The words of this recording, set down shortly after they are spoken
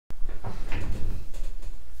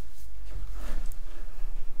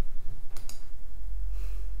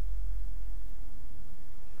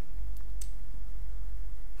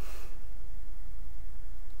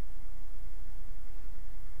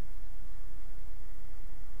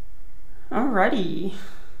Alrighty.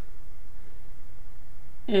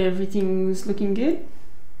 Everything's looking good,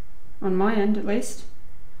 on my end at least.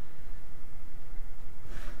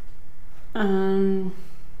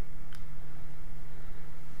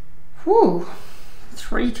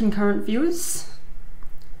 3 concurrent viewers.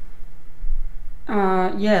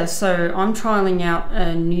 Yeah, so I'm trialing out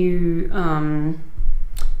a new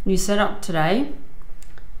setup today.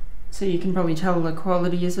 So you can probably tell the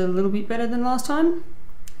quality is a little bit better than last time.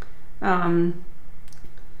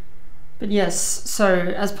 But yes, so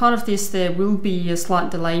as part of this there will be a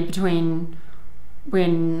slight delay between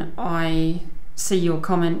when I see your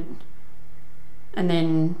comment and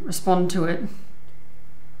then respond to it,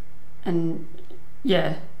 and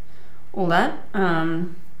yeah, all that.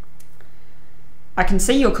 I can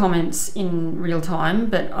see your comments in real time,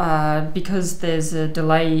 but because there's a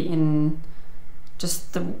delay in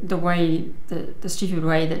just the way, the stupid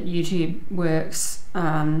way that YouTube works,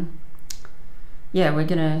 yeah, we're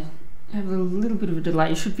gonna have a little bit of a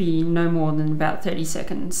delay. Should be no more than about 30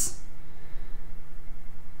 seconds.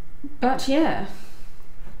 But yeah,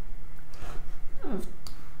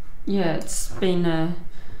 it's been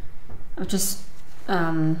I've just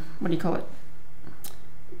what do you call it?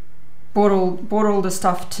 Bought all the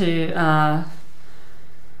stuff to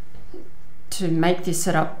make this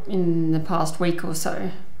setup in the past week or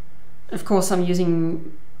so. Of course, I'm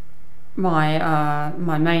using my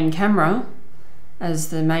my main camera as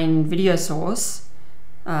the main video source,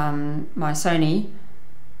 my Sony,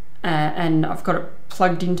 and I've got it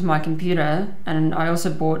plugged into my computer, and I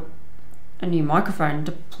also bought a new microphone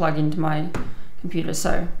to plug into my computer.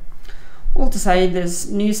 So all to say,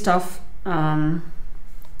 there's new stuff.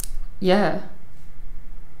 Yeah.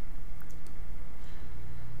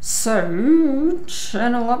 So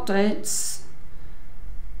channel updates.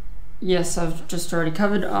 Yes, I've just already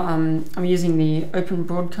covered. I'm using the Open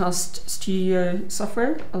Broadcast Studio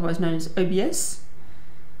software, otherwise known as OBS,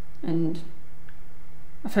 and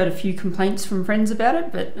I've heard a few complaints from friends about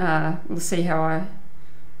it, but we'll see how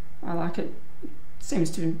I like it. Seems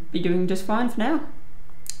to be doing just fine for now.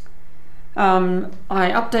 I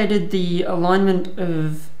updated the alignment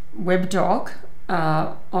of WebDoc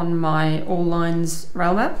on my All Lines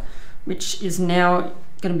rail map, which is now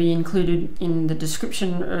going to be included in the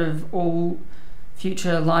description of all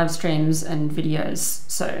future live streams and videos.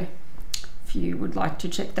 So if you would like to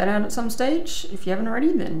check that out at some stage, if you haven't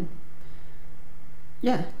already, then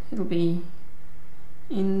yeah, it'll be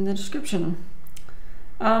in the description.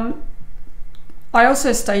 I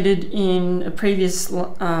also stated in a previous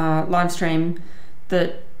live stream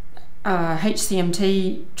that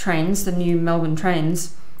HCMT trains, the new Melbourne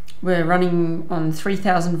trains, were running on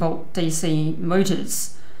 3000 volt DC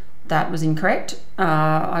motors. That was incorrect.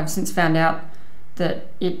 I've since found out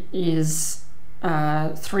that it is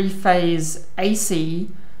 3-phase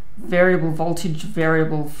AC, variable voltage,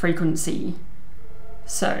 variable frequency.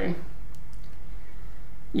 So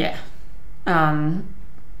yeah,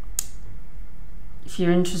 if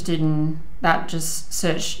you're interested in that, just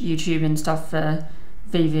search YouTube and stuff for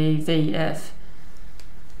VVVF.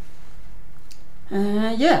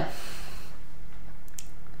 Yeah.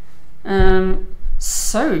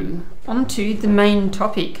 So on to the main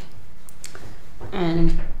topic,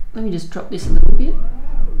 and let me just drop this a little bit.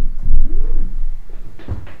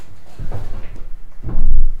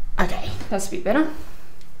 Okay, that's a bit better.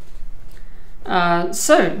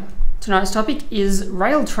 So tonight's topic is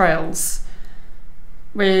rail trails.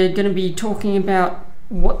 We're going to be talking about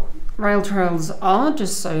what rail trails are,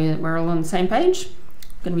 just so that we're all on the same page.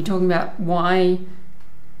 We're going to be talking about why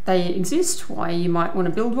they exist, why you might want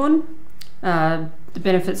to build one, the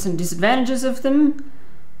benefits and disadvantages of them,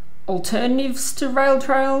 alternatives to rail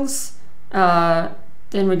trails. Then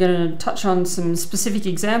we're going to touch on some specific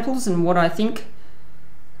examples and what I think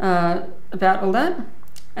about all that.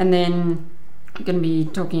 And then I'm going to be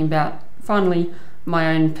talking about, finally,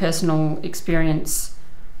 my own personal experience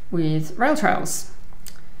with rail trails.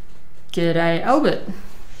 G'day, Albert.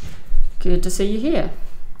 Good to see you here.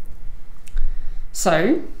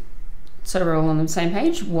 So we're all on the same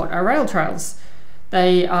page. What are rail trails?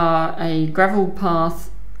 They are a gravel path,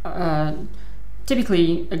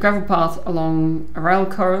 typically a gravel path along a rail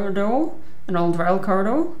corridor, an old rail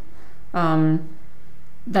corridor.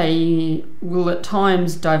 They will at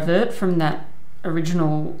times divert from that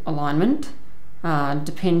original alignment,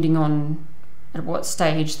 depending on at what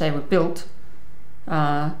stage they were built.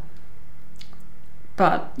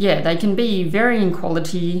 But yeah, they can be varying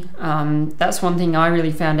quality. That's one thing I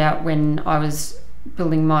really found out when I was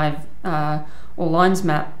building my All Lines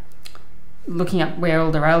map, looking up where all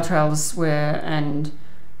the rail trails were and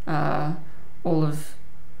all of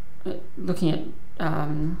looking at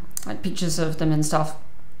like pictures of them and stuff.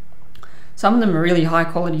 Some of them are really high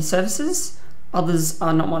quality surfaces, others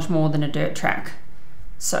are not much more than a dirt track.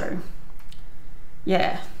 So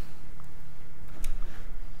yeah.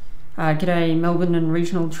 G'day Melbourne and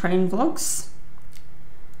regional train vlogs.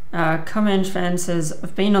 Comanche fan says,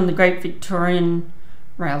 I've been on the Great Victorian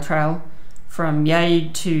Rail Trail from Yea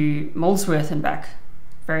to Molesworth and back.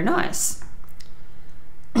 Very nice.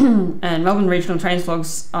 And Melbourne Regional Trains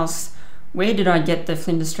Vlogs asks, where did I get the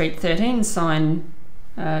Flinders Street 13 sign?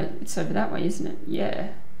 It's over that way, isn't it? Yeah.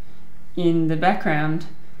 In the background.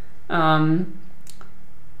 I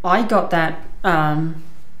got that,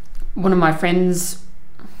 one of my friends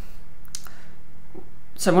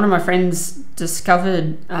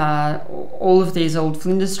discovered all of these old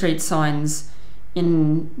Flinders Street signs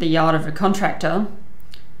in the yard of a contractor,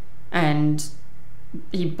 and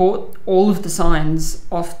he bought all of the signs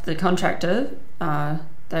off the contractor.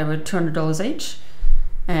 They were $200 each,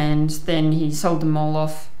 and then he sold them all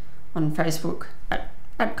off on Facebook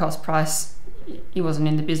at cost price. He wasn't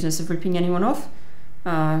in the business of ripping anyone off,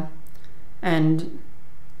 and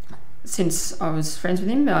since I was friends with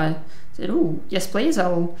him, I said, oh yes please,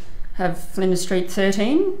 I'll have Flinders Street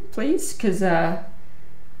 13 please, because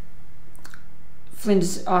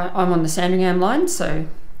Flinders, I'm on the Sandringham line, so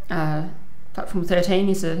platform 13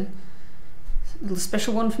 is a little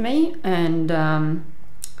special one for me. And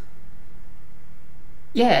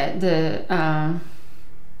yeah,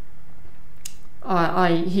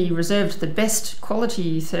 he reserved the best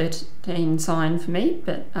quality 13 sign for me,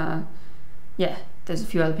 but yeah, there's a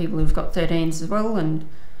few other people who've got 13s as well, and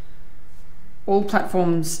all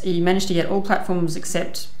platforms, he managed to get all platforms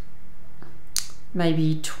except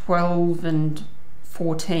maybe 12 and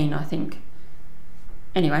 14, I think.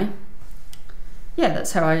 Anyway, yeah,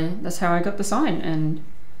 that's how I got the sign, and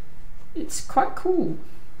it's quite cool.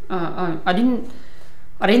 I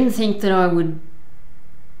didn't think that I would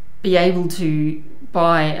be able to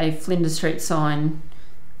buy a Flinders Street sign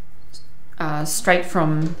straight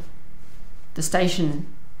from the station.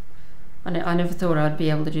 I never thought I'd be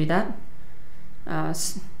able to do that.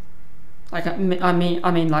 Like I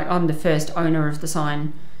mean, like I'm the first owner of the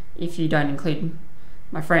sign, if you don't include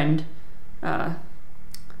my friend. Yeah,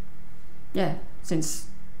 since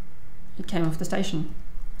it came off the station.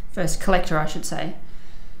 First collector, I should say.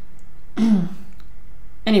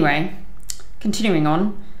 Anyway, continuing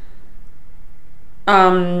on.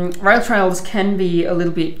 Rail trails can be a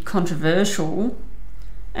little bit controversial,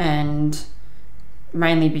 and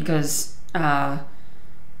mainly because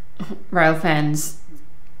rail fans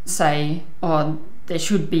say, oh, there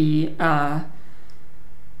should be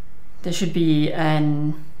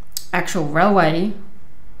an actual railway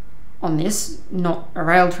on this, not a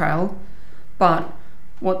rail trail. But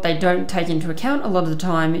what they don't take into account a lot of the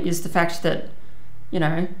time is the fact that, you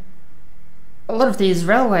know, a lot of these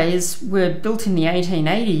railways were built in the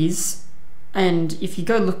 1880s, and if you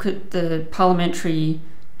go look at the parliamentary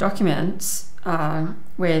documents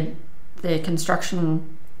where their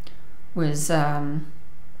construction was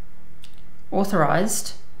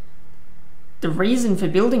authorised, the reason for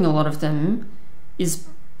building a lot of them is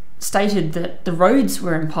stated that the roads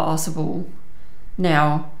were impassable.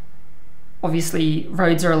 Now, obviously,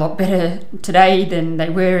 roads are a lot better today than they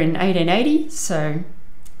were in 1880, so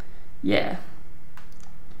yeah.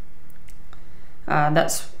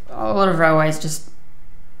 That's a lot of railways just,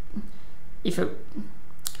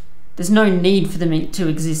 there's no need for them to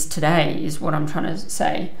exist today, is what I'm trying to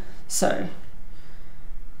say. So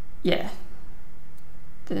yeah,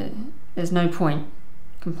 there's no point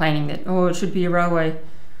complaining that, oh, it should be a railway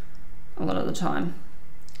a lot of the time.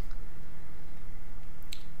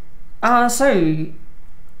 So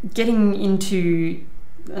getting into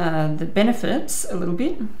the benefits a little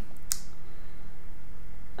bit.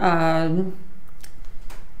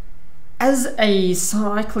 As a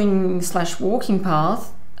cycling / walking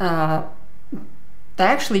path, they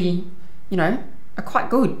actually, you know, are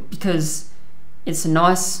quite good, because it's a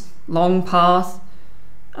nice long path.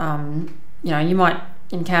 You know, you might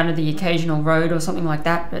encounter the occasional road or something like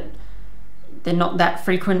that, but they're not that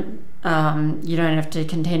frequent. You don't have to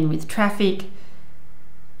contend with traffic.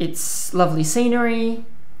 It's lovely scenery.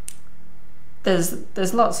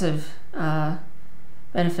 There's lots of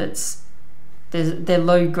benefits. They're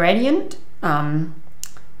low gradient.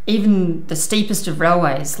 Even the steepest of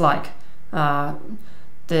railways, like the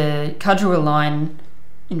Cudgera line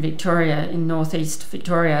in Victoria, in northeast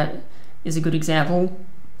Victoria, is a good example.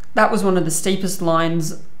 That was one of the steepest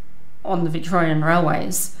lines on the Victorian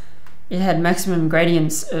railways. It had maximum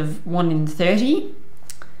gradients of 1 in 30,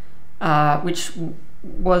 which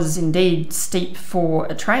was indeed steep for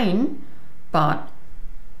a train, but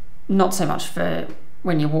not so much for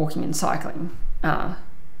when you're walking and cycling.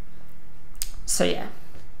 So yeah.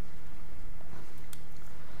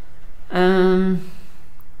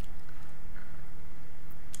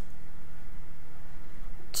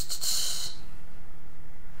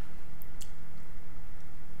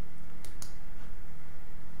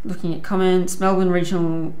 Looking at comments, Melbourne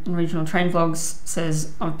Regional Train Vlogs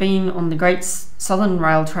says, I've been on the Great Southern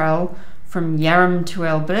Rail Trail from Yarram to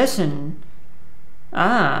Alberton.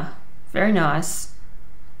 Ah, very nice.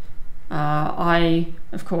 I,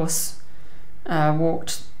 of course,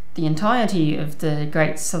 walked the entirety of the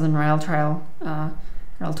Great Southern Rail Trail. And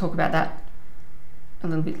I'll talk about that a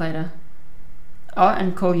little bit later. Oh,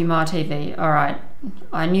 and call you Ma TV. All right.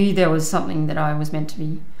 I knew there was something that I was meant to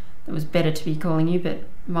be, that was better to be calling you, but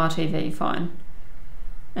Ma TV, fine.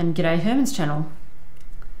 And g'day Herman's channel.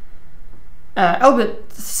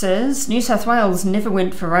 Albert says, New South Wales never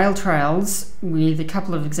went for rail trails, with a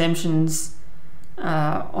couple of exemptions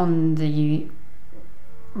on the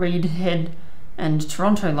Reed Head and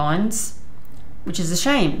Toronto lines, which is a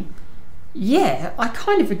shame. Yeah, I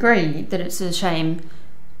kind of agree that it's a shame.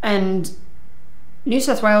 And New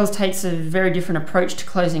South Wales takes a very different approach to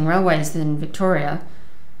closing railways than Victoria.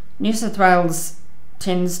 New South Wales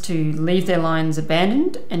tends to leave their lines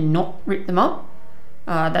abandoned and not rip them up.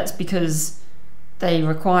 That's because they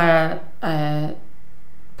require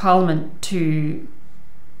Parliament to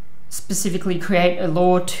specifically create a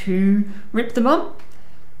law to rip them up,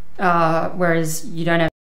 whereas you don't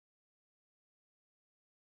have...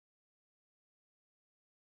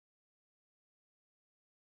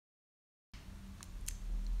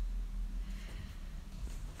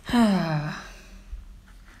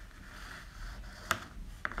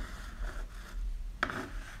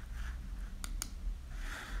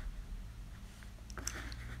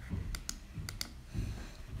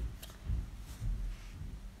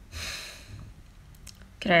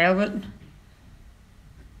 G'day Albert.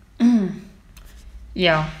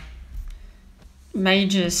 Yeah.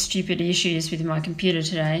 Major stupid issues with my computer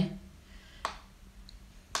today.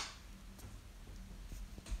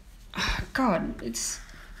 God, it's...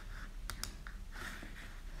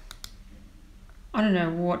 I don't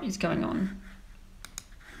know what is going on.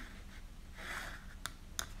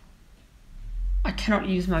 I cannot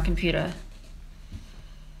use my computer.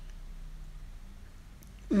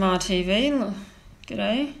 Ma TV,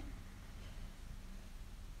 g'day.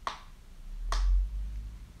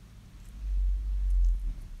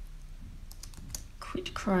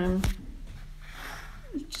 Quit Chrome.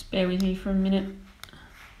 Just bear with me for a minute.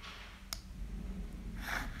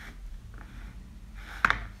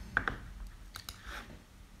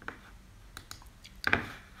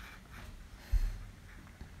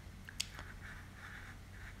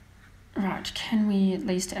 Right, can we at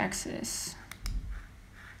least access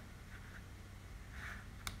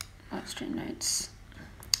live stream notes?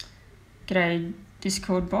 G'day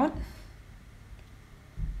Discord bot.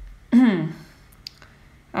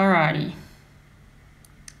 Alrighty.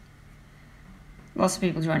 Lots of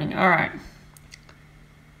people joining. Alright.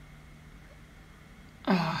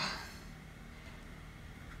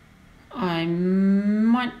 I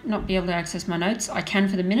might not be able to access my notes. I can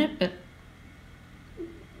for the minute, but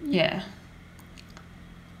yeah.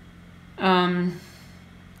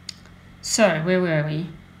 So where were we?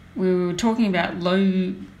 We were talking about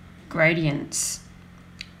low gradients.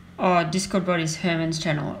 Oh, Discord bot is Herman's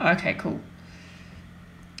channel. Okay, cool.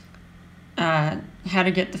 How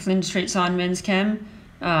to get the Flinders Street sign men's cam?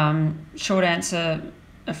 Short answer,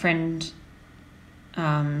 a friend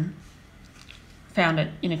found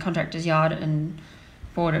it in a contractor's yard and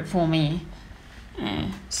bought it for me.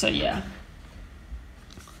 So yeah.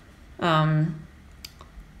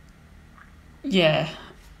 Yeah.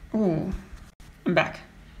 Ooh, I'm back.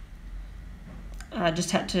 I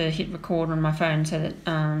just had to hit record on my phone so that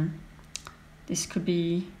this could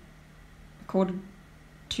be recorded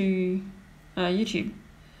to YouTube.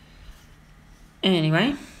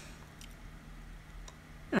 Anyway.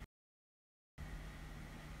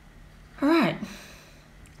 Alright.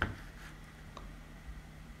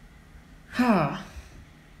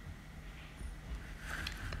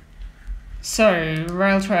 So,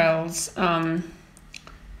 rail trails,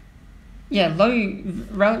 yeah,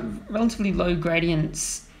 relatively low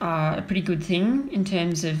gradients are a pretty good thing in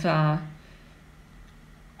terms of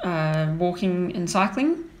walking and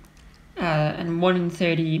cycling. And 1 in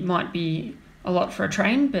 30 might be a lot for a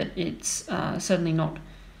train, but it's certainly not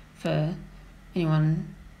for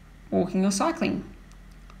anyone walking or cycling,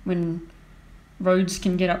 when roads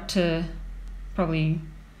can get up to probably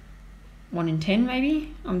 1 in 10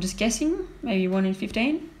 maybe, I'm just guessing, maybe 1 in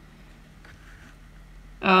 15.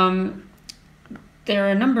 There are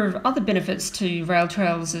a number of other benefits to rail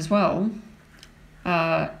trails as well.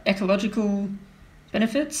 Ecological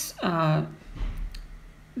benefits.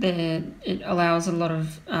 It allows a lot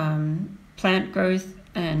of plant growth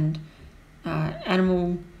and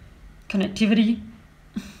animal connectivity.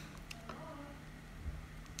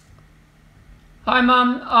 Hi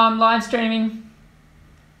Mum, I'm live streaming.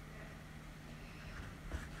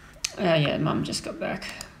 Yeah, Mum just got back.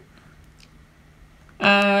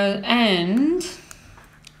 And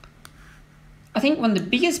I think one of the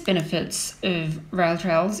biggest benefits of rail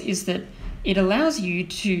trails is that it allows you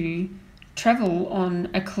to travel on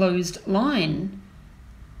a closed line.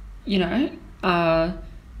 You know, as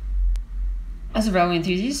a railway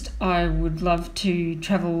enthusiast, I would love to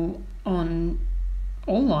travel on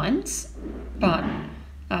all lines, but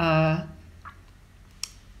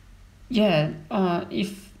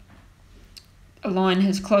if a line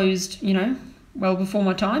has closed, you know, well before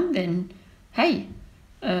my time, then hey,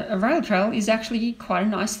 a rail trail is actually quite a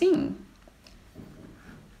nice thing.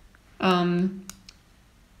 And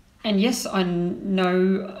yes, I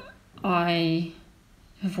know I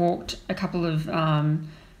have walked a couple of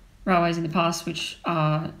railways in the past which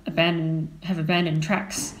are have abandoned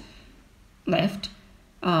tracks left,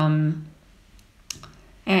 and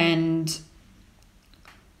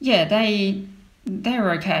yeah,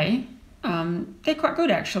 they're okay. They're quite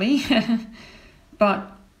good actually,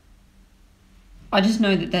 but I just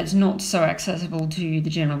know that that's not so accessible to the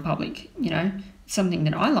general public. You know, it's something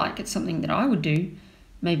that I like. It's something that I would do.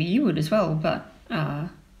 Maybe you would as well, but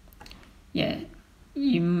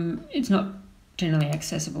it's not generally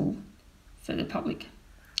accessible for the public.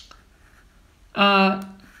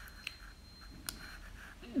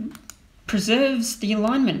 Preserves the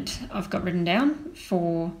alignment, I've got written down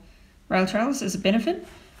for rail trails as a benefit.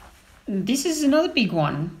 This is another big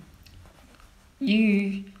one.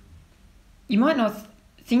 You might not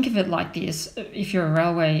think of it like this if you're a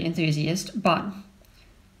railway enthusiast, but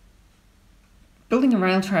building a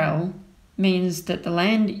rail trail means that the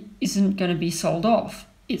land isn't going to be sold off.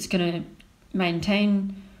 It's going to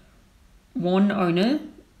maintain one owner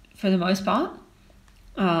for the most part,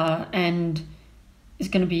 and is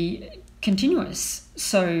going to be continuous.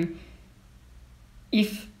 So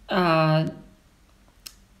if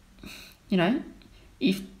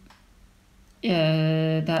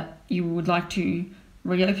that you would like to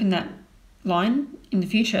reopen that line in the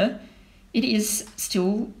future, it is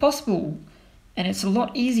still possible, and it's a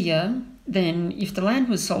lot easier than if the land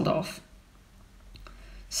was sold off.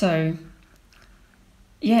 So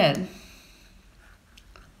yeah,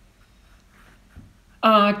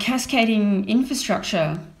 cascading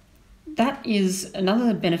infrastructure, that is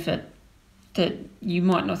another benefit that you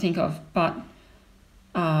might not think of, but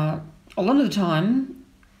a lot of the time,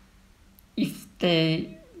 if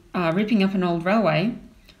they are ripping up an old railway,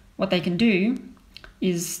 what they can do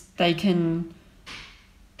is they can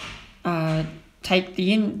take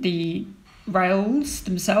the rails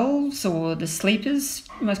themselves, or the sleepers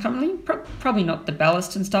most commonly, probably not the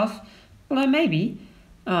ballast and stuff, although maybe.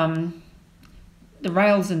 The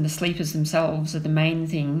rails and the sleepers themselves are the main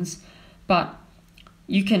things, but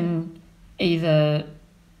you can either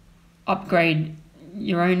upgrade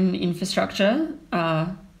your own infrastructure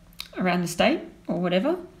around the state or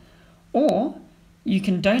whatever, or you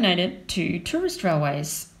can donate it to tourist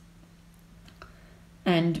railways.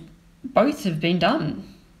 And both have been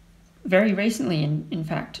done very recently, in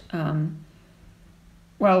fact.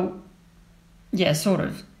 Well, yeah, sort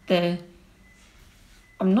of.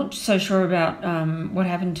 I'm not so sure about what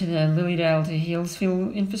happened to the Lilydale to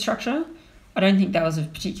Healesville infrastructure. I don't think that was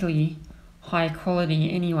of particularly high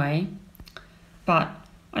quality anyway. But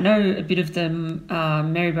I know a bit of the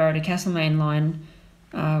Maryborough to Castlemaine line,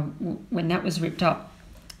 when that was ripped up,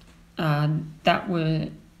 that were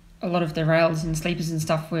a lot of the rails and sleepers and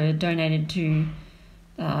stuff were donated to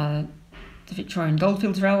the Victorian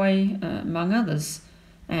Goldfields Railway, among others.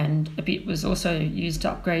 And a bit was also used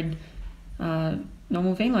to upgrade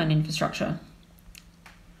normal V-line infrastructure.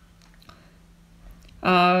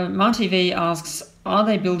 MarTV asks, are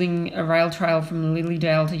they building a rail trail from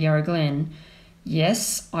Lilydale to Yarra Glen?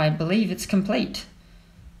 Yes, I believe it's complete.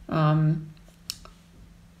 You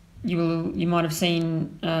might have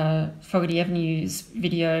seen Fogarty Avenue's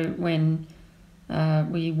video when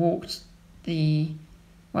we walked I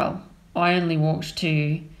only walked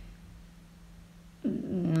to, I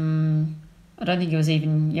don't think it was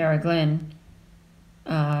even Yarra Glen.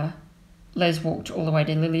 Les walked all the way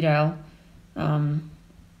to Lilydale,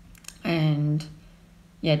 and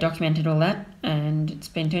yeah, documented all that. and it's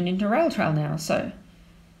been turned into a rail trail now. So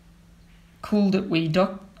cool that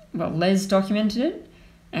Les documented it,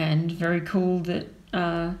 and very cool that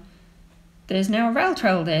there's now a rail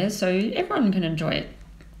trail there, so everyone can enjoy it.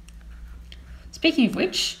 Speaking of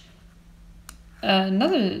which,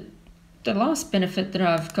 the last benefit that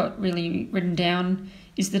I've got really written down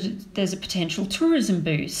is that there's a potential tourism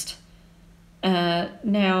boost.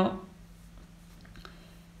 Now,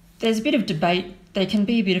 there's a bit of debate. There can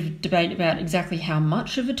be a bit of debate about exactly how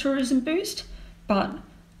much of a tourism boost, but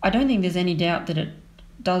I don't think there's any doubt that it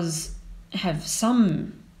does have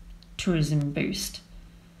some tourism boost.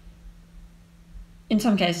 In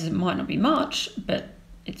some cases it might not be much, but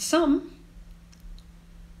it's some.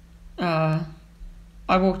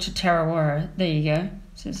 I walked to Tarawara, there you go,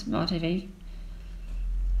 says my TV.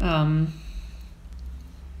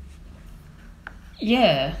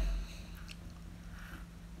 Yeah,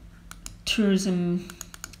 tourism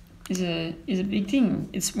is a big thing.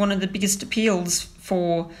 It's one of the biggest appeals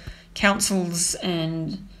for councils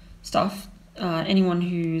and stuff. Anyone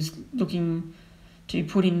who's looking to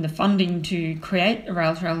put in the funding to create a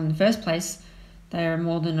rail trail in the first place, they are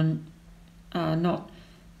more than not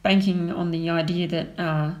banking on the idea that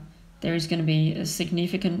there is going to be a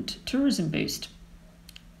significant tourism boost.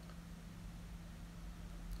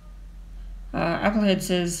 Applehead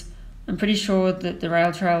says, I'm pretty sure that the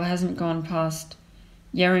rail trail hasn't gone past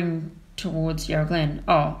Yarring towards Yarra Glen.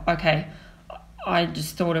 Oh, okay. I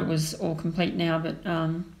just thought it was all complete now, but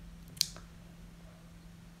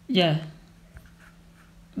yeah.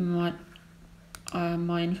 My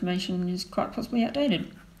information is quite possibly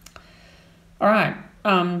outdated. All right.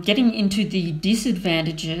 Getting into the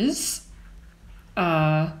disadvantages,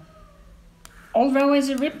 old railways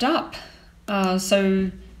are ripped up.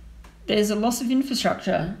 So there's a loss of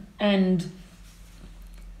infrastructure, and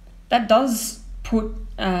that does put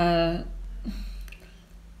it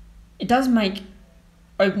does make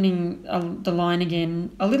opening the line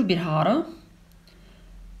again a little bit harder.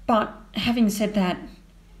 But having said that,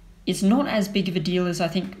 it's not as big of a deal as I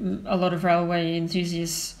think a lot of railway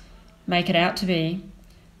enthusiasts make it out to be,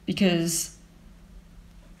 because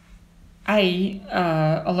a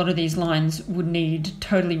lot of these lines would need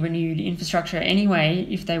totally renewed infrastructure anyway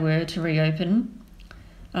if they were to reopen,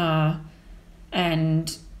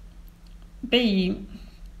 and B,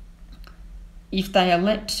 if they are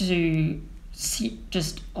let to sit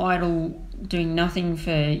just idle doing nothing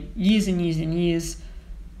for years and years and years,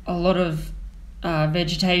 a lot of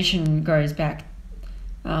vegetation grows back.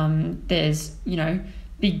 There's,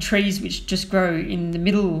 big trees which just grow in the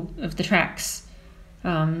middle of the tracks.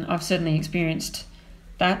 I've certainly experienced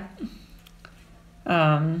that.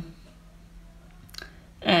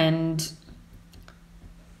 And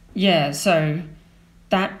yeah, so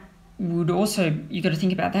that would also, you've got to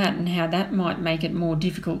think about that and how that might make it more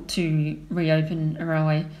difficult to reopen a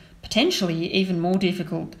railway, potentially even more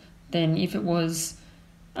difficult than if it was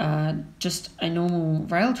just a normal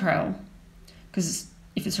rail trail. Because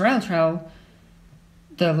if it's a rail trail,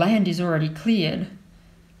 the land is already cleared,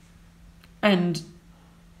 and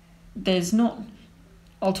there's not,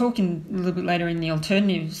 I'll talk in a little bit later in the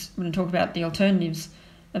alternatives, when I talk about the alternatives,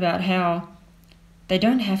 about how they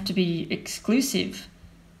don't have to be exclusive.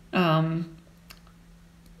 You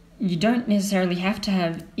don't necessarily have to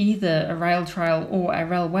have either a rail trail or a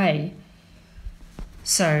railway.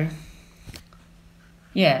 So,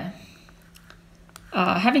 yeah.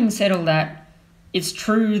 Having said all that, it's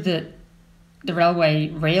true that the railway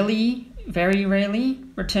very rarely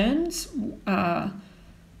returns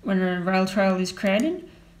when a rail trail is created,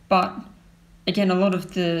 but again, a lot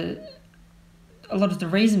of the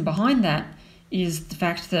reason behind that is the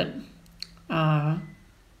fact that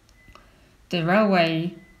the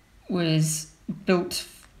railway was built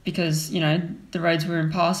because the roads were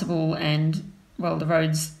impassable, and well, the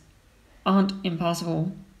roads aren't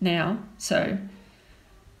impassable now, so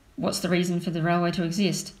what's the reason for the railway to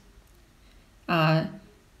exist?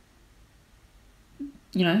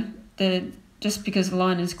 Just because the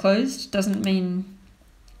line is closed doesn't mean,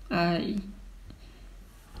 I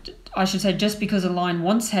should say, just because a line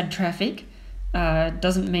once had traffic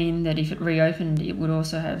doesn't mean that if it reopened it would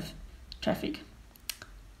also have traffic.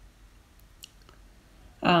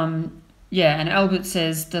 And Albert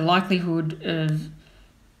says the likelihood of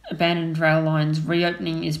abandoned rail lines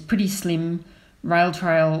reopening is pretty slim, rail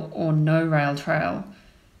trail or no rail trail.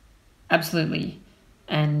 Absolutely.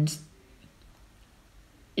 And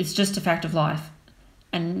it's just a fact of life.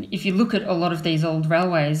 And if you look at a lot of these old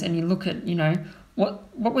railways and you look at, what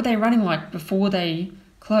were they running like before they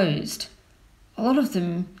closed? A lot of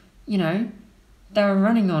them, they were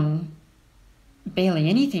running on barely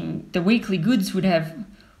anything. The weekly goods would have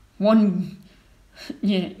one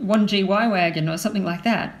GY wagon or something like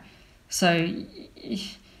that. So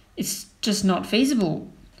it's just not feasible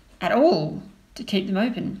at all to keep them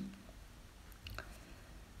open.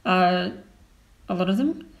 A lot of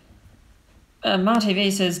them.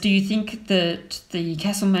 MarTV says, do you think that the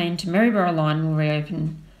Castlemaine to Maryborough line will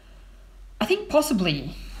reopen? I think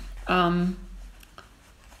possibly.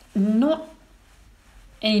 Not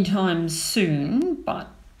anytime soon,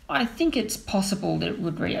 but I think it's possible that it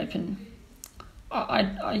would reopen.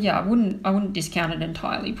 I wouldn't discount it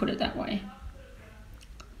entirely, put it that way.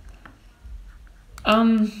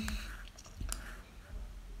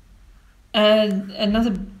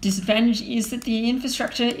 Another disadvantage is that the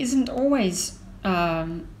infrastructure isn't always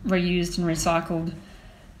reused and recycled.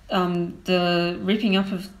 The ripping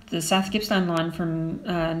up of the South Gippsland line from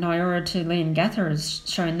Nyora to Leongatha has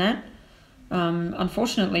shown that.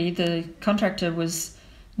 Unfortunately, the contractor was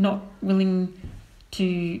not willing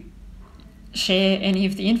to share any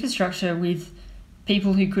of the infrastructure with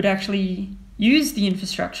people who could actually use the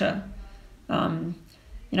infrastructure.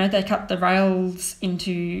 They cut the rails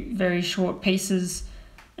into very short pieces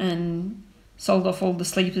and sold off all the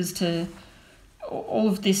sleepers to... All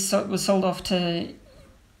of this was sold off to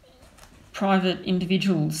private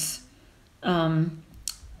individuals,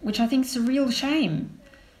 which I think is a real shame.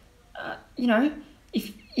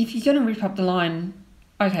 If you're going to rip up the line,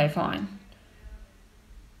 okay, fine.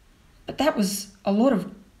 But that was a lot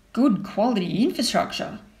of good quality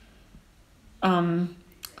infrastructure.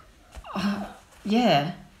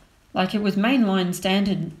 Like it was mainline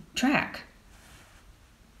standard track.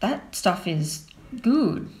 That stuff is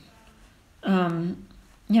good.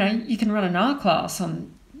 You can run an R class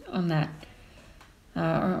on that,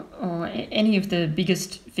 or any of the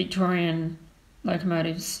biggest Victorian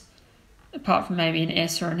locomotives, apart from maybe an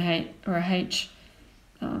S or an H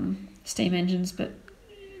steam engines, but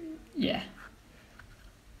yeah.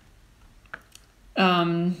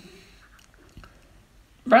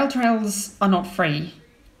 Rail trails are not free,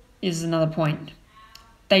 is another point.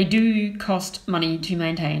 They do cost money to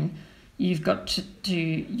maintain. You've got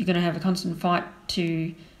you're going to have a constant fight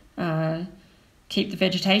to keep the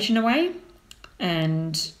vegetation away,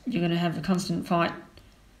 and you're going to have a constant fight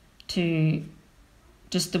to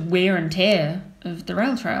just the wear and tear of the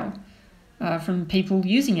rail trail from people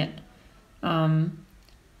using it.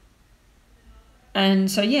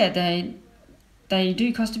 And so, yeah, they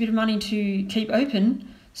do cost a bit of money to keep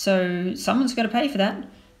open, so someone's got to pay for that,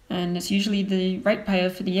 and it's usually the ratepayer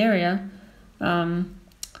for the area.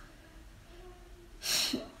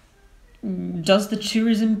 Does the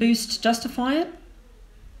tourism boost justify it?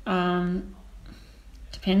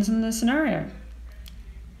 Depends on the scenario.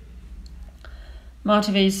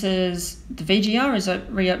 MarTV says the VGR is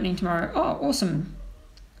reopening tomorrow. Oh, awesome.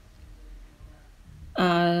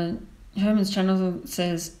 Herman's channel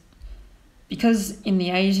says, because in the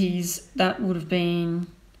 80s that would have been,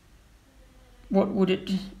 what would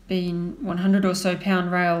it been, 100 or so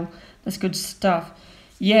pound rail. That's good stuff.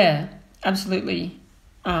 Yeah, absolutely.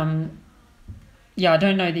 I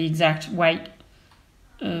don't know the exact weight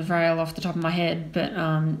of rail off the top of my head, but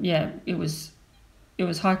it was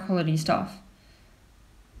high quality stuff.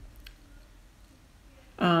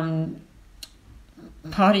 Party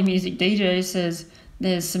Music DJ says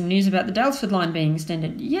there's some news about the Dalesford line being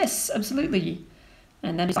extended. Yes, absolutely,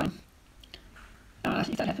 and that is fine.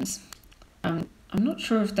 If that happens, I'm not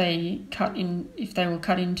sure if they will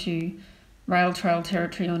cut into rail trail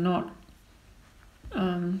territory or not.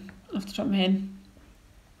 Off the top of my head.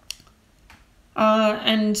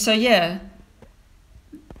 And so yeah,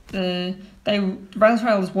 the rail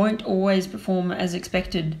trails won't always perform as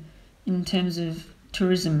expected in terms of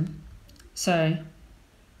tourism. So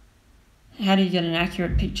how do you get an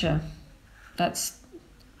accurate picture? That's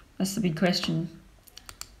the big question.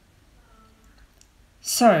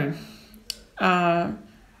 So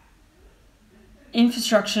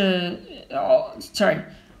infrastructure.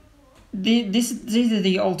 These are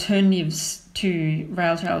the alternatives to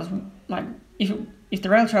rail trails. Like if the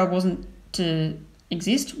rail trail wasn't to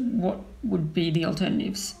exist, what would be the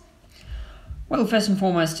alternatives? Well, first and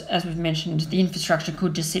foremost, as we've mentioned, the infrastructure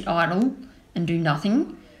could just sit idle and do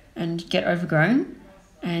nothing and get overgrown,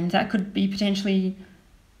 and that could be potentially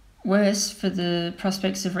worse for the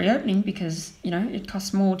prospects of reopening, because it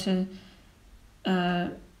costs more to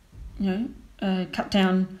cut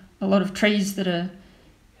down a lot of trees that are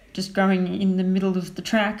just growing in the middle of the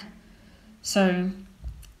track. So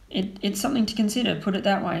it's something to consider, put it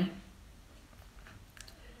that way.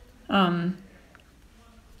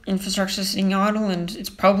 Infrastructure sitting idle, and it's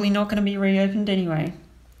probably not going to be reopened anyway.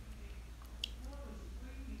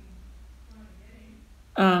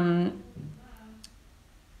 MarTV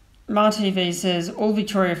says, all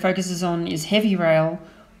Victoria focuses on is heavy rail.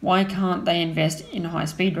 Why can't they invest in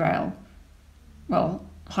high-speed rail? Well,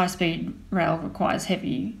 high-speed rail requires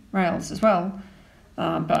heavy rails as well,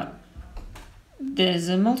 but there's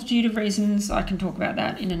a multitude of reasons. I can talk about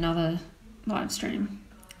that in another live stream.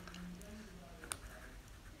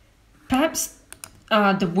 Perhaps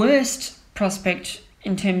the worst prospect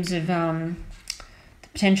in terms of the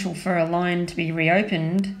potential for a line to be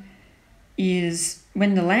reopened is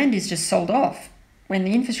when the land is just sold off, when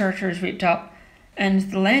the infrastructure is ripped up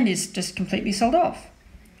and the land is just completely sold off.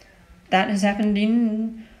 That has happened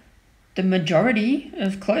in the majority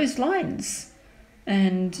of closed lines,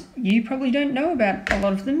 and you probably don't know about a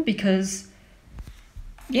lot of them because,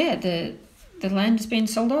 yeah, the land has been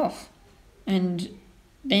sold off, and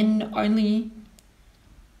then only,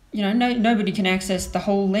 nobody can access the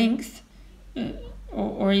whole length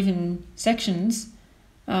or even sections,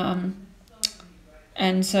 and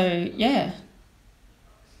so, yeah.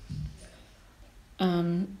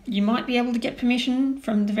 You might be able to get permission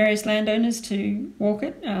from the various landowners to walk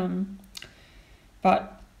it,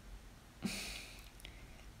 but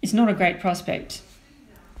it's not a great prospect.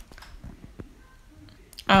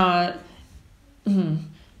 The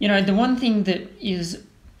one thing that is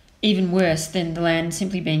even worse than the land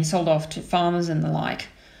simply being sold off to farmers and the like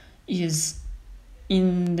is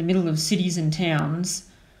in the middle of cities and towns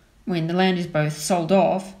when the land is both sold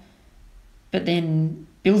off but then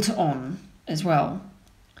built on as well.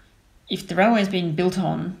 If the railway is being built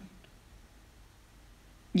on,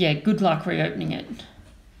 yeah, good luck reopening it.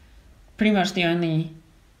 Pretty much the only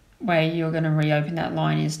way you're going to reopen that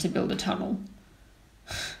line is to build a tunnel,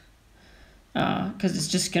 because it's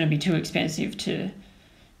just going to be too expensive to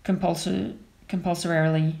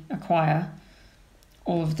compulsorily acquire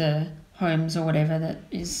all of the homes or whatever that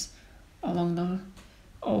is along the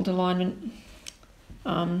old alignment.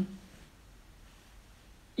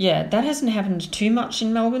 Yeah, that hasn't happened too much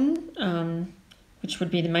in Melbourne, which would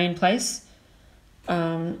be the main place.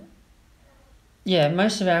 Yeah,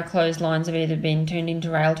 most of our closed lines have either been turned into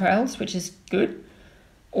rail trails, which is good,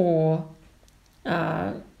 or,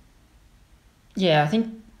 yeah, I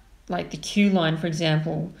think like the Q line, for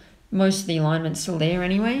example, most of the alignment's still there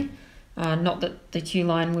anyway. Not that the Q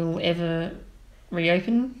line will ever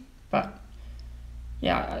reopen, but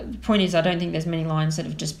yeah, the point is I don't think there's many lines that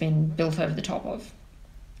have just been built over the top of.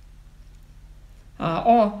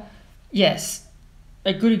 Or, yes,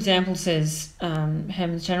 a good example says,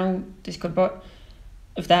 Herman's channel, Discord bot,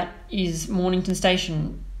 if that is Mornington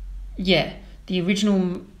Station. Yeah, the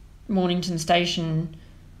original Mornington Station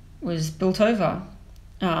was built over.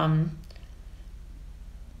 And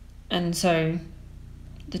so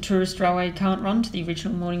the tourist railway can't run to the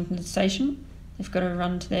original Mornington Station. They've got to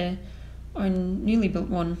run to their own newly built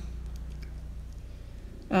one.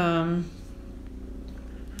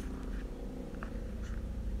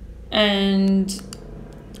 And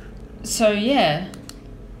so, yeah,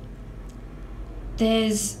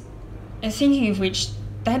 there's a thinking of which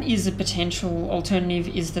that is a potential alternative,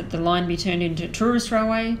 is that the line be turned into a tourist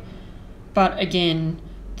railway. But again,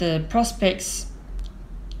 the prospects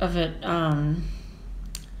of it,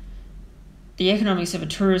 the economics of a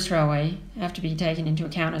tourist railway have to be taken into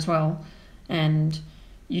account as well. And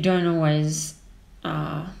you don't always,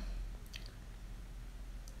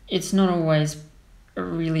 it's not always a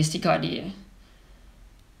realistic idea.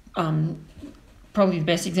 Probably the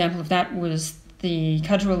best example of that was the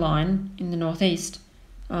Cudgera line in the northeast.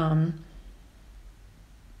 There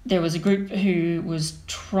was a group who was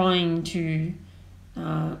trying to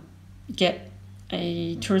get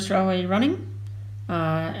a tourist railway running,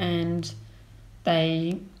 and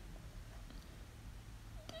they,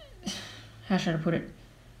 how should I put it?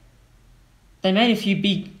 They made a few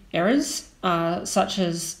big errors, such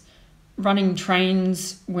as running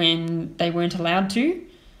trains when they weren't allowed to,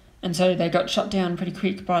 and so they got shut down pretty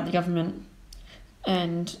quick by the government,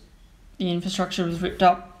 and the infrastructure was ripped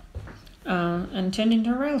up and turned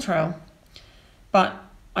into a rail trail. But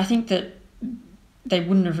I think that they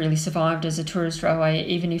wouldn't have really survived as a tourist railway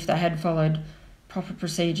even if they had followed proper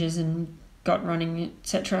procedures and got running,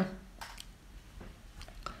 etc.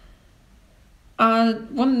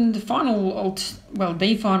 The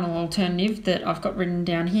final alternative that I've got written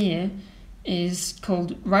down here is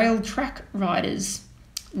called rail track riders.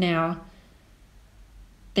 Now,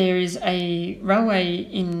 there is a railway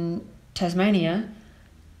in Tasmania.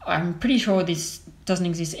 I'm pretty sure this doesn't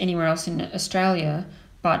exist anywhere else in Australia,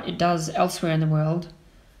 but it does elsewhere in the world,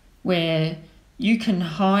 where you can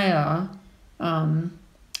hire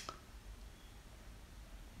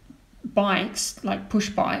bikes, like push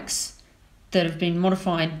bikes, that have been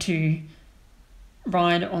modified to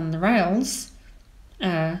ride on the rails,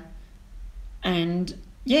 and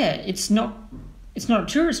yeah, it's not a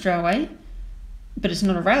tourist railway, but it's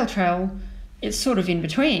not a rail trail. It's sort of in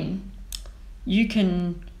between. You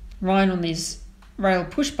can ride on these rail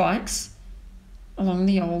push bikes along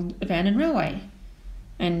the old abandoned railway,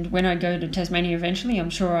 and when I go to Tasmania eventually,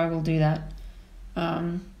 I'm sure I will do that.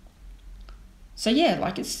 So yeah,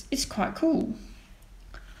 like it's quite cool.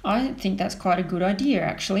 I think that's quite a good idea,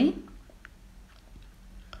 actually.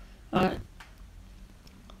 But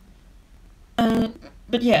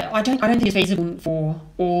yeah, I don't think it's feasible for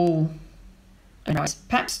all owners.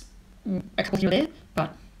 Perhaps a couple here or there,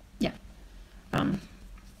 but yeah,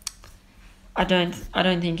 I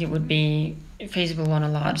don't think it would be feasible on a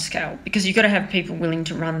large scale, because you've got to have people willing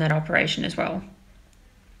to run that operation as well.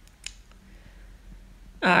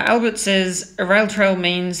 Albert says a rail trail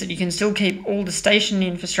means that you can still keep all the station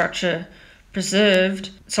infrastructure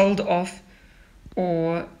preserved, sold off,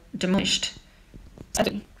 or demolished.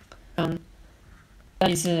 That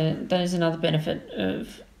is another benefit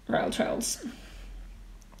of rail trails.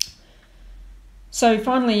 So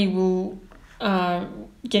finally, we'll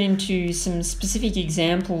get into some specific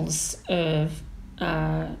examples of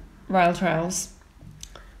rail trails.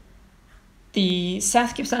 The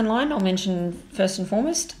South Gippsland line I'll mention first and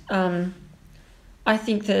foremost. I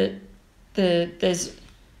think that there's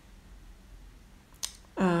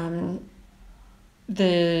the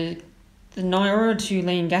Nyora to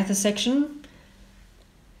Leongatha section.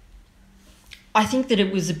 I think that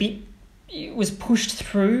it was pushed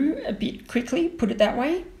through a bit quickly, put it that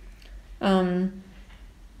way.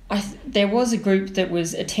 There was a group that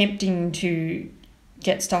was attempting to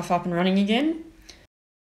get stuff up and running again.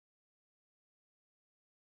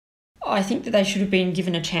 I think that they should have been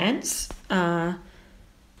given a chance.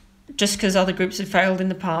 Just because other groups have failed in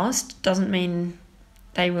the past doesn't mean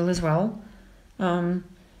they will as well. And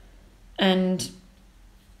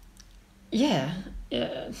yeah,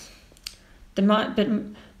 but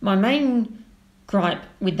my main gripe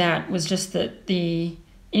with that was just that the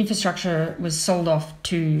infrastructure was sold off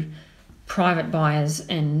to private buyers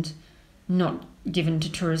and not given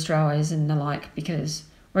to tourist railways and the like,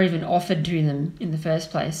 or even offered to them in the first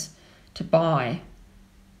place to buy.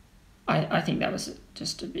 I think that was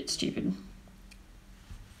just a bit stupid.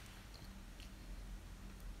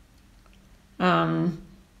 Herman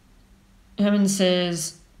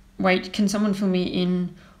says, wait, can someone fill me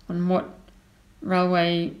in on what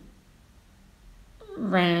railway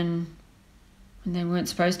ran when they weren't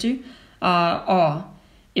supposed to?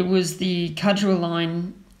 It was the Cudgewell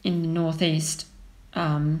line in the northeast.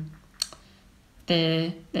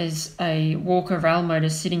 There's a Walker rail motor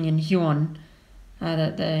sitting in Huon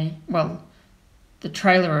the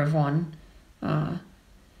trailer of one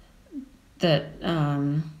they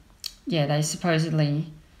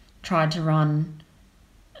supposedly tried to run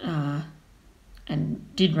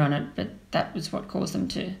and did run it, but that was what caused them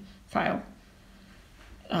to fail.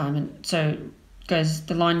 And so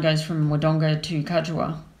the line goes from Wodonga to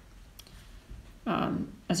Cudgewell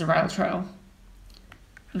as a rail trail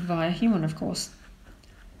via Huon, of course.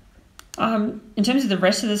 In terms of the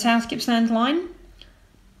rest of the South Gippsland line,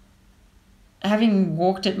 having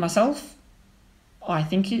walked it myself, I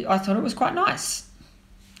thought it was quite nice.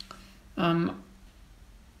 I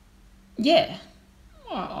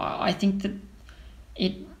think that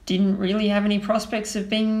it didn't really have any prospects of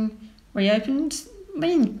being reopened.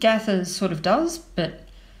 Leongatha sort of does, but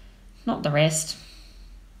not the rest.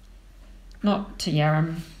 Not to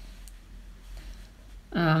Yarram.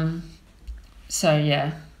 So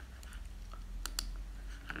yeah.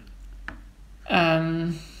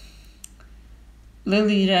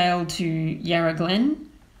 Lilydale to Yarra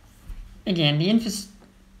Glen. Again, the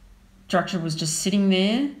infrastructure was just sitting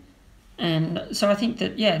there, and so I think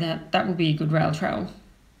that that will be a good rail trail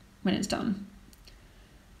when it's done.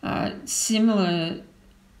 Similarly,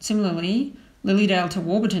 Lilydale to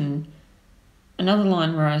Warburton, another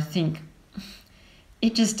line where I think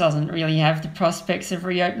it just doesn't really have the prospects of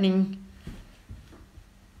reopening.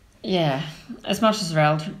 Yeah, as much as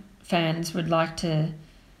rail fans would like to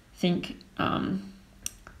think,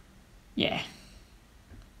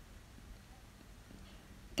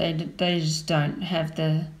 they just don't have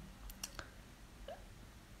the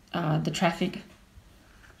traffic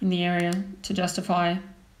in the area to justify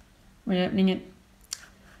reopening it.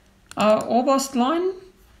 Orbost line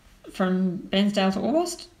from Bairnsdale to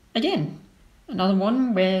Orbost, again, another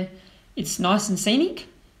one where it's nice and scenic.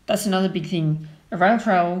 That's another big thing. A rail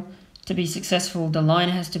trail, to be successful, the line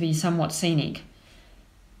has to be somewhat scenic.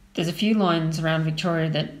 There's a few lines around Victoria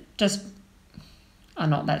that just are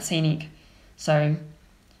not that scenic. So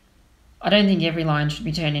I don't think every line should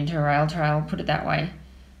be turned into a rail trail, put it that way.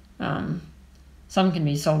 Some can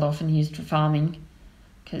be sold off and used for farming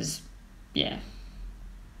because, yeah,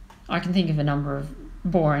 I can think of a number of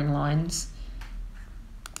boring lines.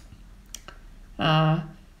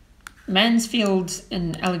 Mansfield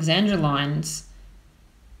and Alexandra lines,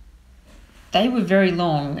 they were very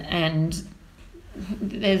long, and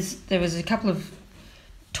there was a couple of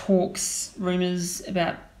talks, rumours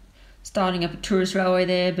about starting up a tourist railway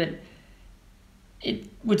there, but it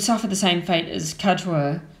would suffer the same fate as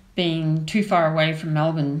Cudgewar, being too far away from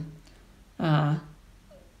Melbourne. The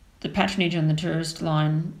patronage on the tourist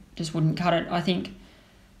line just wouldn't cut it, I think.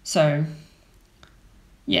 So,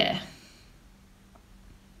 yeah.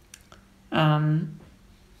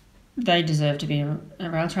 They deserve to be a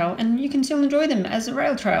rail trail, and you can still enjoy them as a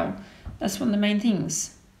rail trail. That's one of the main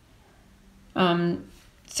things.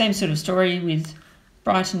 Same sort of story with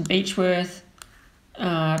Brighton Beechworth,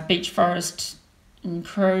 Beech Forest and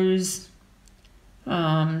Crows.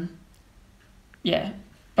 Yeah,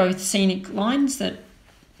 both scenic lines that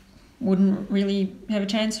wouldn't really have a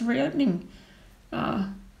chance of reopening,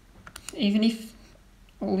 even if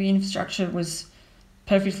all the infrastructure was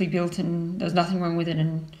perfectly built and there's nothing wrong with it,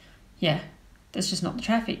 and yeah, there's just not the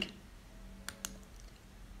traffic.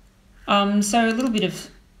 So a little bit of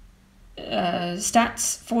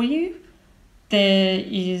stats for you. There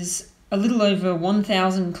is a little over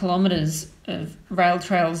 1,000 kilometres of rail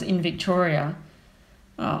trails in Victoria.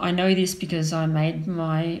 I know this because I made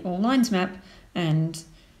my all lines map, and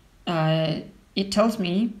it tells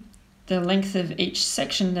me the length of each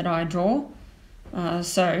section that I draw.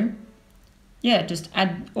 So yeah, just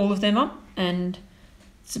add all of them up and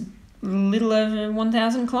it's a little over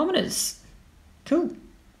 1,000 kilometres. Cool.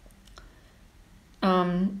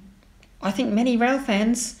 I think many rail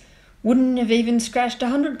fans wouldn't have even scratched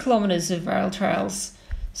 100 kilometres of rail trails.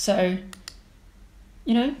 So,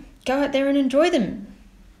 you know, go out there and enjoy them.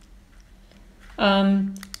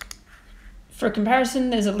 For a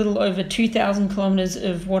comparison, there's a little over 2,000 kilometres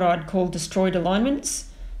of what I'd call destroyed alignments.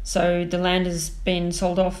 So the land has been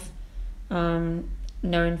sold off, no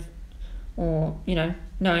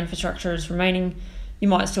infrastructure is remaining. You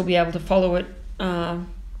might still be able to follow it,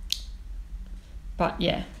 but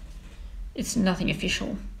yeah, it's nothing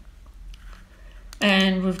official.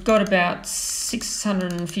 And we've got about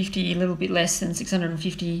 650, a little bit less than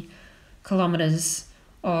 650 kilometres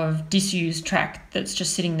of disused track that's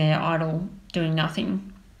just sitting there idle, doing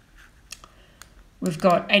nothing. We've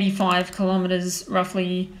got 85 kilometres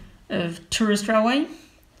roughly of tourist railway,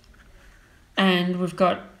 and we've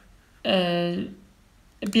got a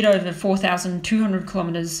bit over 4,200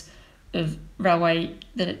 kilometres of railway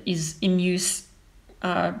that is in use,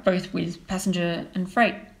 both with passenger and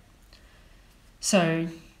freight. So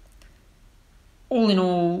all in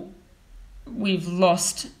all, we've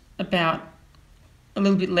lost about a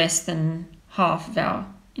little bit less than half of our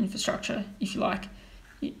infrastructure, if you like.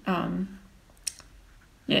 Yeah,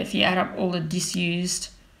 if you add up all the disused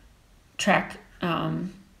track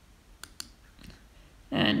and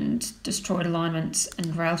destroyed alignments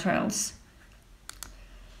and rail trails.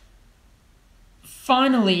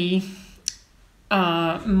 Finally,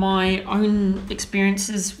 my own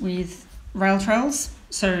experiences with rail trails.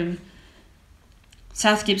 So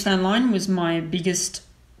South Gippsland line was my biggest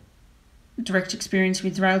direct experience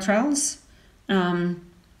with rail trails.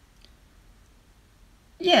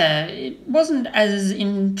 Yeah, it wasn't as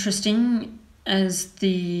interesting as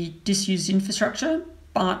the disused infrastructure,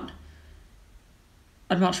 but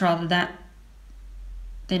I'd much rather that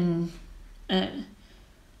than I'd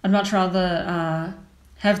much rather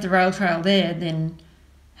have the rail trail there than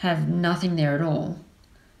have nothing there at all.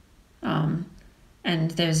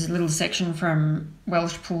 And there's a little section from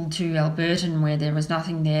Welshpool to Alberton where there was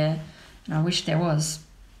nothing there, and I wish there was.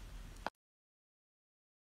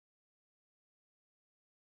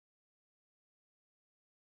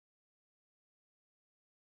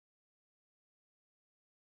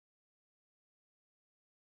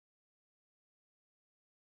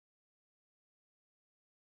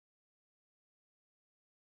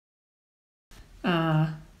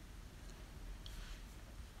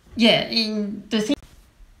 Yeah, in the thing,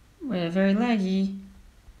 we're very laggy.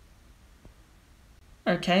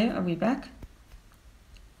 Okay, are we back?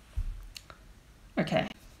 Okay.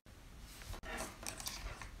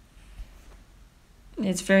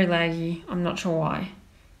 It's very laggy, I'm not sure why,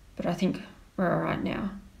 but I think we're all right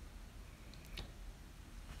now.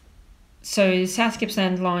 So South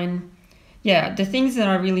Gippsland line, yeah, the thing that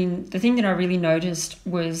I really noticed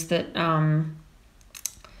was that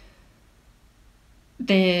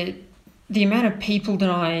the amount of people that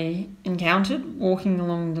I encountered walking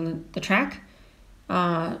along the track,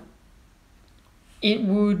 it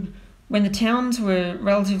would, when the towns were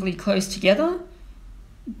relatively close together,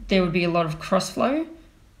 there would be a lot of crossflow.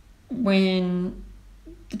 When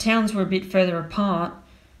the towns were a bit further apart,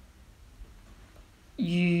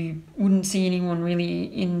 you wouldn't see anyone really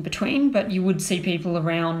in between, but you would see people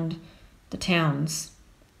around the towns.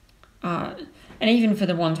 And even for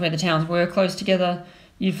the ones where the towns were close together,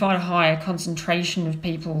 you'd find a higher concentration of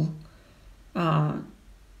people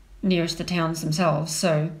nearest the towns themselves.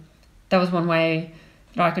 So that was one way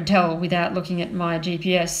that I could tell without looking at my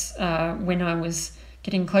GPS when I was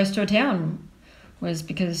getting close to a town, was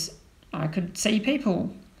because I could see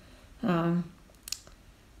people.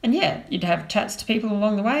 And yeah, you'd have chats to people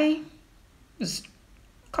along the way. It was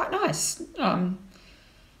quite nice.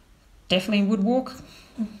 Definitely would walk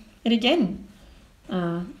it again.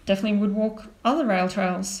 Definitely would walk other rail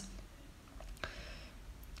trails.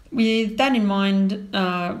 With that in mind,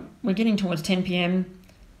 we're getting towards 10 p.m.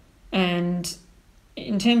 and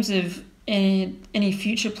in terms of any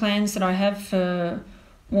future plans that I have for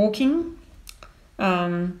walking,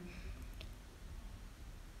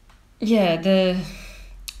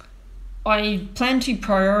 I plan to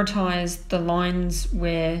prioritise the lines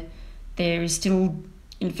where there is still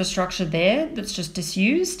infrastructure there that's just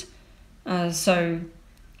disused. So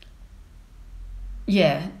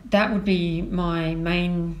yeah, that would be my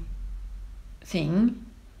main thing,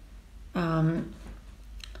 because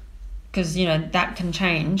that can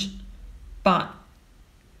change, but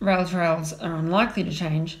rail trails are unlikely to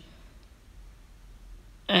change.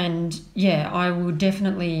 And yeah, I would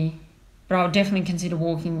definitely consider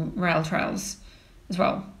walking rail trails as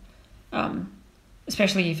well,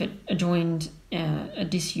 especially if it adjoined a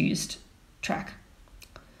disused track.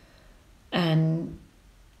 And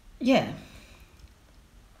yeah,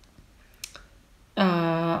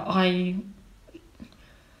 I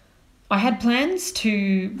had plans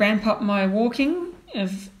to ramp up my walking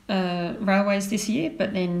of railways this year,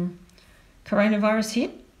 but then coronavirus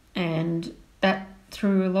hit, and that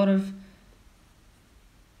threw a lot of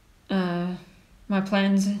my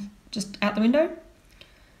plans just out the window.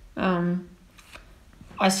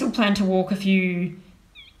 I still plan to walk a few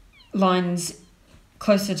lines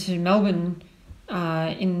closer to Melbourne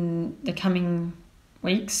in the coming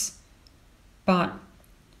weeks, but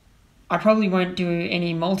I probably won't do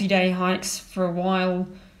any multi-day hikes for a while,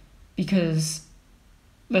 because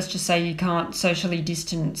let's just say you can't socially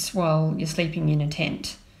distance while you're sleeping in a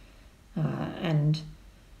tent. And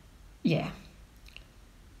yeah,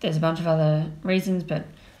 there's a bunch of other reasons, but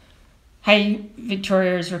hey,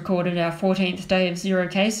 Victoria has recorded our 14th day of 0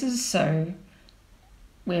 cases, so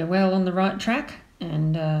we're well on the right track.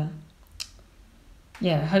 And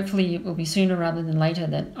yeah, hopefully it will be sooner rather than later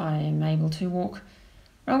that I am able to walk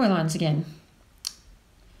railway lines again.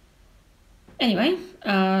 Anyway,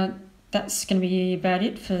 that's going to be about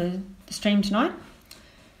it for the stream tonight.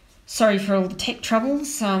 Sorry for all the tech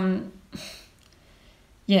troubles.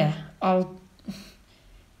 Yeah, it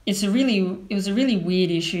was a really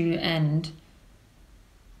weird issue, and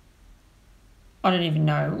I don't even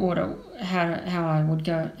know how I'm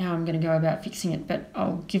going to go about fixing it, but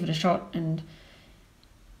I'll give it a shot. And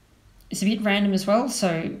it's a bit random as well,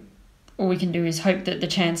 so all we can do is hope that the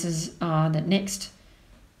chances are that next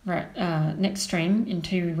stream in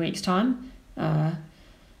 2 weeks' time,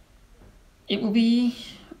 it will be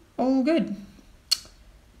all good.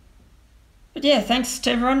 But yeah, thanks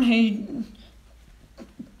to everyone who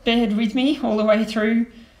bared with me all the way through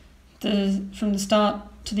from the start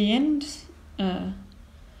to the end.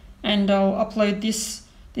 And I'll upload this.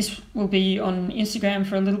 This will be on Instagram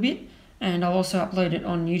for a little bit, and I'll also upload it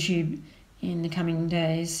on YouTube in the coming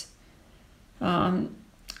days. And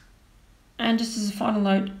just as a final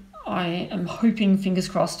note, I am hoping, fingers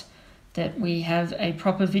crossed, that we have a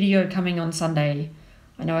proper video coming on Sunday.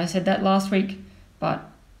 I know I said that last week, but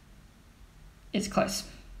it's close.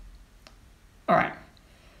 All right.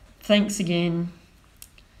 Thanks again.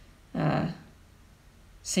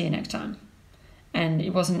 See you next time. And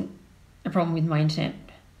it wasn't a problem with my internet,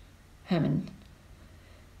 Herman.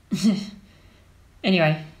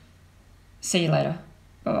 Anyway, see you later.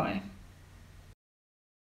 Bye-bye.